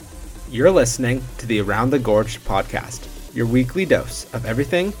You're listening to the Around the Gorge podcast, your weekly dose of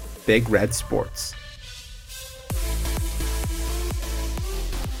everything Big Red Sports.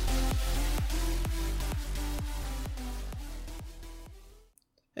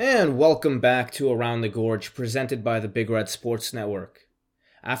 And welcome back to Around the Gorge, presented by the Big Red Sports Network.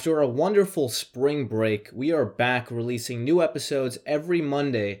 After a wonderful spring break, we are back releasing new episodes every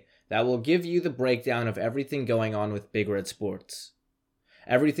Monday that will give you the breakdown of everything going on with Big Red Sports.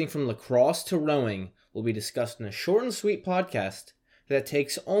 Everything from lacrosse to rowing will be discussed in a short and sweet podcast that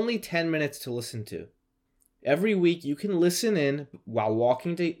takes only 10 minutes to listen to. Every week you can listen in while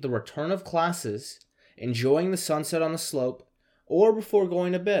walking to the return of classes, enjoying the sunset on the slope, or before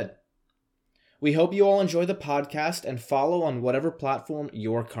going to bed. We hope you all enjoy the podcast and follow on whatever platform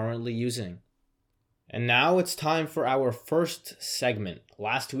you're currently using. And now it's time for our first segment,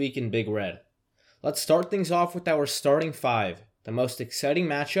 Last Week in Big Red. Let's start things off with our starting five, the most exciting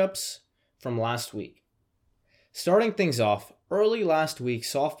matchups from last week. Starting things off, early last week,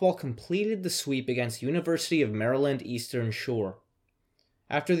 softball completed the sweep against University of Maryland Eastern Shore.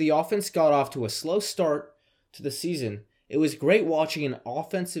 After the offense got off to a slow start to the season, it was great watching an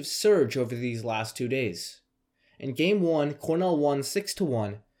offensive surge over these last 2 days. In Game 1, Cornell won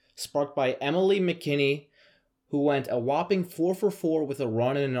 6-1, sparked by Emily McKinney, who went a whopping 4 for 4 with a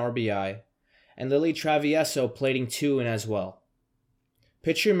run and an RBI, and Lily Travieso plating 2 in as well.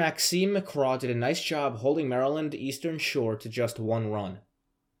 Pitcher Maxime McCraw did a nice job holding Maryland Eastern Shore to just 1 run.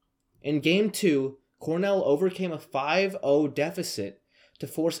 In Game 2, Cornell overcame a 5-0 deficit to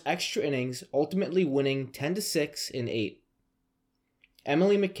force extra innings, ultimately winning 10-6 in 8.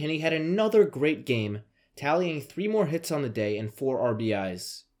 Emily McKinney had another great game, tallying 3 more hits on the day and 4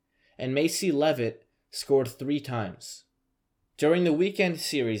 RBIs, and Macy Levitt scored 3 times. During the weekend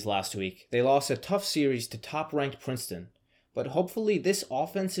series last week, they lost a tough series to top-ranked Princeton, but hopefully this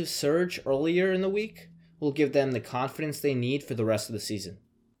offensive surge earlier in the week will give them the confidence they need for the rest of the season.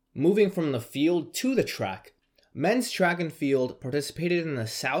 Moving from the field to the track, men's track and field participated in the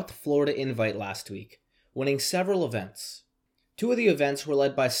South Florida Invite last week, winning several events. 2 of the events were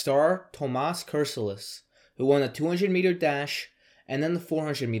led by star Tomas Kerselis, who won the 200-meter dash and then the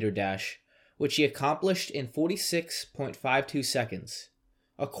 400-meter dash, which he accomplished in 46.52 seconds,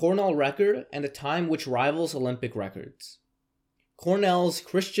 a Cornell record and a time which rivals Olympic records. Cornell's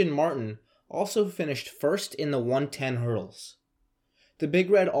Christian Martin also finished first in the 110 hurdles. The Big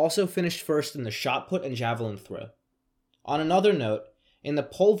Red also finished first in the shot put and javelin throw. On another note, in the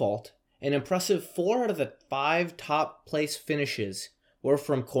pole vault, an impressive 4 out of the 5 top place finishes were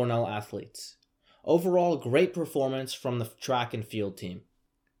from Cornell athletes. Overall, great performance from the track and field team.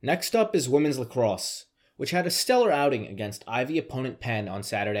 Next up is women's lacrosse, which had a stellar outing against Ivy opponent Penn on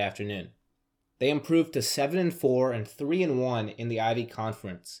Saturday afternoon. They improved to 7-4 and 3-1 in the Ivy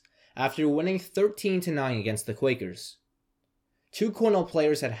Conference after winning 13-9 against the Quakers. 2 Cornell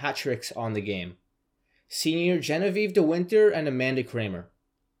players had hat tricks on the game: senior Genevieve DeWinter and Amanda Kramer.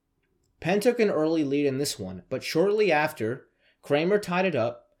 Penn took an early lead in this one, but shortly after, Kramer tied it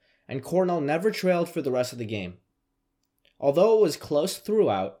up, and Cornell never trailed for the rest of the game. Although it was close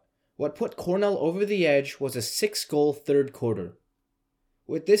throughout, what put Cornell over the edge was a 6-goal third quarter.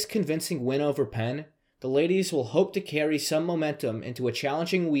 With this convincing win over Penn, the ladies will hope to carry some momentum into a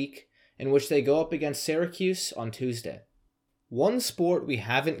challenging week in which they go up against Syracuse on Tuesday. One sport we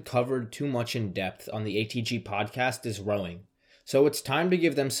haven't covered too much in depth on the ATG podcast is rowing, so it's time to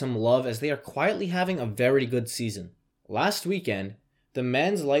give them some love as they are quietly having a very good season. Last weekend, the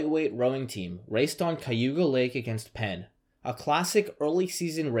men's lightweight rowing team raced on Cayuga Lake against Penn, a classic early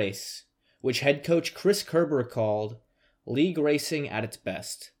season race, which head coach Chris Kerber called league racing at its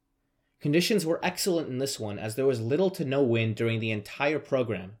best. Conditions were excellent in this one as there was little to no wind during the entire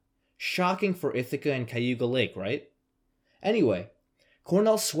program. Shocking for Ithaca and Cayuga Lake, right? Anyway,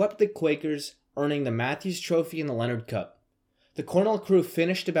 Cornell swept the Quakers, earning the Matthews Trophy and the Leonard Cup. The Cornell crew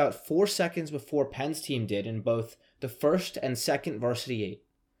finished about 4 seconds before Penn's team did in both the first and second varsity 8.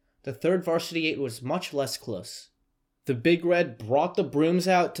 The third varsity 8 was much less close. The Big Red brought the brooms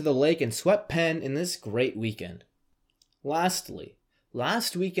out to the lake and swept Penn in this great weekend. Lastly,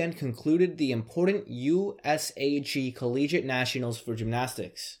 last weekend concluded the important USAG Collegiate Nationals for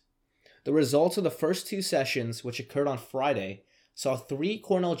gymnastics. The results of the first 2 sessions, which occurred on Friday, saw 3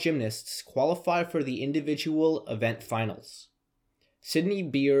 Cornell gymnasts qualify for the individual event finals. Sydney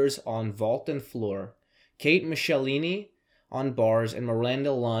Beers on vault and floor, Kate Michelini on bars, and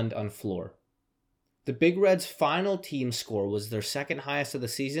Miranda Lund on floor. The Big Red's final team score was their second highest of the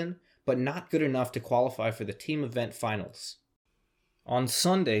season, but not good enough to qualify for the team event finals. On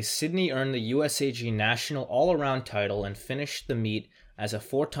Sunday, Sydney earned the USAG National All-Around title and finished the meet as a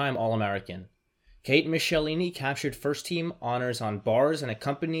 4-time All-American. Kate Michelini captured first-team honors on bars and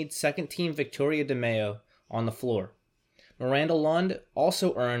accompanied second-team Victoria DeMeo on the floor. Miranda Lund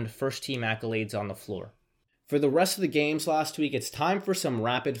also earned first-team accolades on the floor. For the rest of the games last week, it's time for some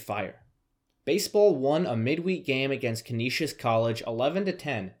rapid fire. Baseball won a midweek game against Canisius College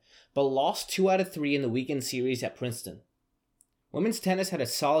 11-10, but lost 2 out of 3 in the weekend series at Princeton. Women's tennis had a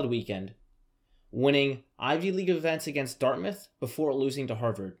solid weekend, winning Ivy League events against Dartmouth before losing to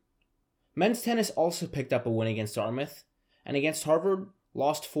Harvard. Men's tennis also picked up a win against Dartmouth, and against Harvard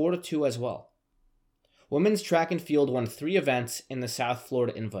lost 4-2 as well. Women's track and field won 3 events in the South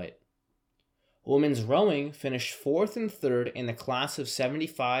Florida Invite. Women's rowing finished 4th and 3rd in the Class of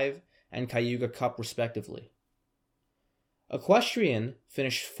 75 and Cayuga Cup respectively. Equestrian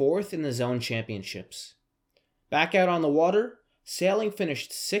finished 4th in the Zone Championships. Back out on the water, sailing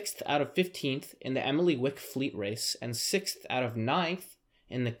finished 6th out of 15th in the Emily Wick Fleet Race and 6th out of 9th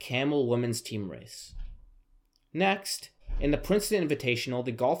in the Camel Women's Team Race. Next, in the Princeton Invitational,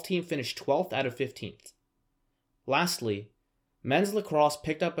 the golf team finished 12th out of 15th. Lastly, men's lacrosse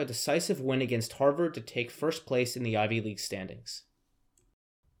picked up a decisive win against Harvard to take first place in the Ivy League standings.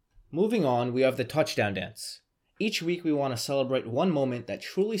 Moving on, we have the touchdown dance. Each week we want to celebrate one moment that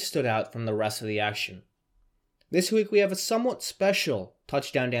truly stood out from the rest of the action. This week we have a somewhat special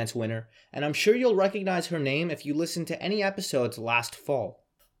touchdown dance winner, and I'm sure you'll recognize her name if you listened to any episodes last fall.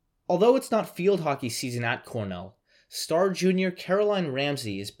 Although it's not field hockey season at Cornell, star junior Caroline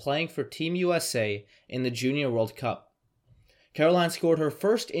Ramsey is playing for Team USA in the Junior World Cup. Caroline scored her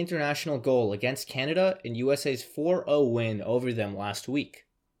first international goal against Canada in USA's 4-0 win over them last week.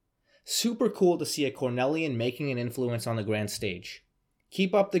 Super cool to see a Cornellian making an influence on the grand stage.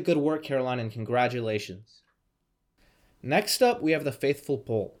 Keep up the good work, Caroline, and congratulations. Next up, we have the Faithful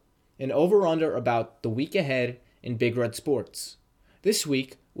Poll, an over-under about the week ahead in Big Red sports. This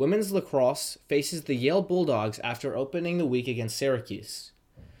week, women's lacrosse faces the Yale Bulldogs after opening the week against Syracuse.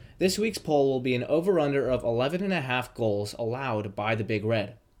 This week's poll will be an over-under of 11.5 goals allowed by the Big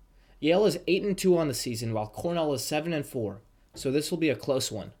Red. Yale is 8-2 on the season, while Cornell is 7-4, so this will be a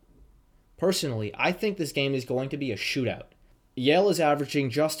close one. Personally, I think this game is going to be a shootout. Yale is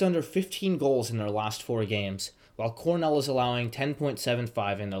averaging just under 15 goals in their last 4 games, while Cornell is allowing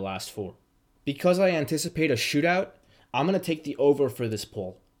 10.75 in their last 4. Because I anticipate a shootout, I'm going to take the over for this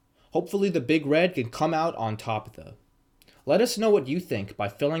poll. Hopefully the Big Red can come out on top though. Let us know what you think by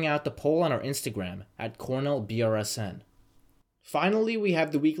filling out the poll on our Instagram at CornellBRSN. Finally, we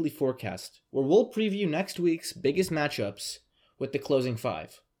have the weekly forecast, where we'll preview next week's biggest matchups with the closing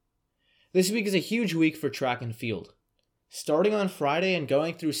 5. This week is a huge week for track and field. Starting on Friday and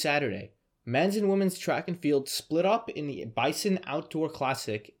going through Saturday, men's and women's track and field split up in the Bison Outdoor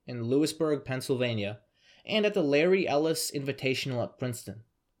Classic in Lewisburg, Pennsylvania, and at the Larry Ellis Invitational at Princeton.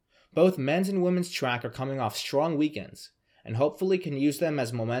 Both men's and women's track are coming off strong weekends, and hopefully can use them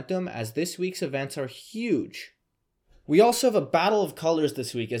as momentum as this week's events are huge. We also have a battle of colors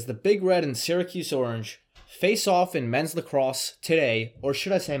this week as the Big Red and Syracuse Orange face off in men's lacrosse today, or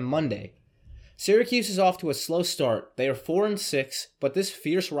should I say Monday. Syracuse is off to a slow start. They are 4-6, but this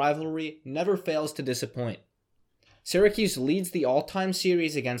fierce rivalry never fails to disappoint. Syracuse leads the all-time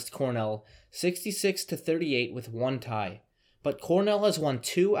series against Cornell 66-38 with 1 tie, but Cornell has won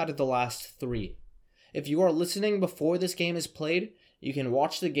 2 out of the last 3. If you are listening before this game is played, you can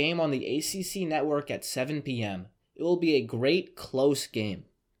watch the game on the ACC network at 7 p.m. It will be a great, close game.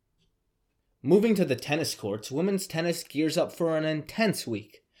 Moving to the tennis courts, women's tennis gears up for an intense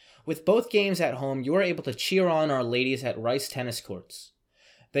week. With both games at home, you are able to cheer on our ladies at Rice Tennis Courts.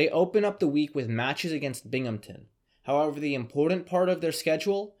 They open up the week with matches against Binghamton. However, the important part of their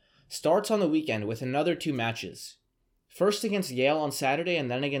schedule starts on the weekend with another 2 matches. First against Yale on Saturday and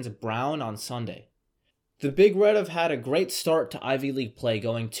then against Brown on Sunday. The Big Red have had a great start to Ivy League play,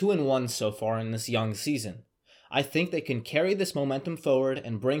 going 2-1 so far in this young season. I think they can carry this momentum forward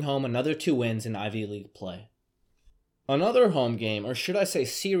and bring home another 2 wins in Ivy League play. Another home game, or should I say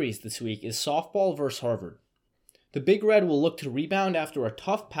series this week, is softball vs. Harvard. The Big Red will look to rebound after a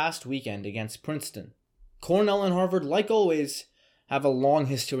tough past weekend against Princeton. Cornell and Harvard, like always, have a long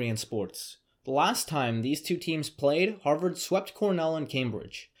history in sports. The last time these 2 teams played, Harvard swept Cornell and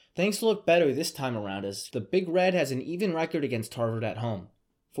Cambridge. Things look better this time around as the Big Red has an even record against Harvard at home,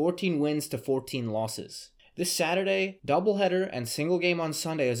 14 wins to 14 losses. This Saturday, doubleheader and single game on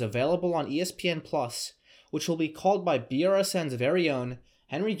Sunday is available on ESPN+, which will be called by BRSN's very own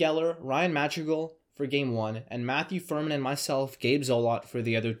Henry Geller, Ryan Madrigal for Game 1, and Matthew Furman and myself, Gabe Zolot, for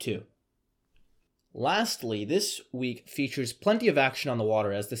the other 2. Lastly, this week features plenty of action on the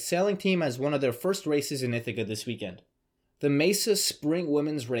water as the sailing team has one of their first races in Ithaca this weekend. The Mesa Spring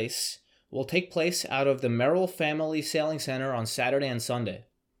Women's Race will take place out of the Merrill Family Sailing Center on Saturday and Sunday.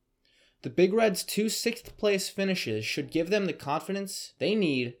 The Big Reds' 2 6th-place finishes should give them the confidence they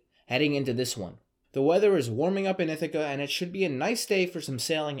need heading into this one. The weather is warming up in Ithaca, and it should be a nice day for some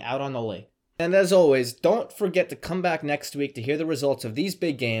sailing out on the lake. And as always, don't forget to come back next week to hear the results of these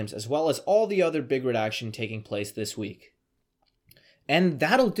big games, as well as all the other Big Red action taking place this week. And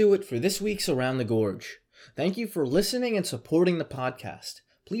that'll do it for this week's Around the Gorge. Thank you for listening and supporting the podcast.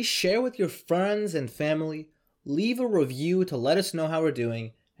 Please share with your friends and family, leave a review to let us know how we're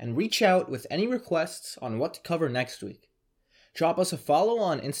doing, and reach out with any requests on what to cover next week. Drop us a follow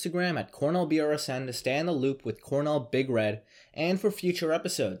on Instagram at CornellBRSN to stay in the loop with Cornell Big Red and for future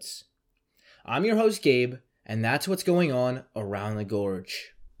episodes. I'm your host Gabe, and that's what's going on around the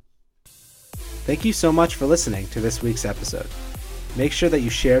gorge. Thank you so much for listening to this week's episode. Make sure that you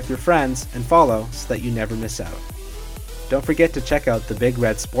share with your friends and follow so that you never miss out. Don't forget to check out the Big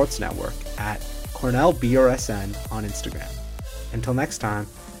Red Sports Network at CornellBRSN on Instagram. Until next time,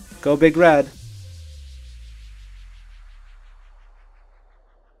 go Big Red!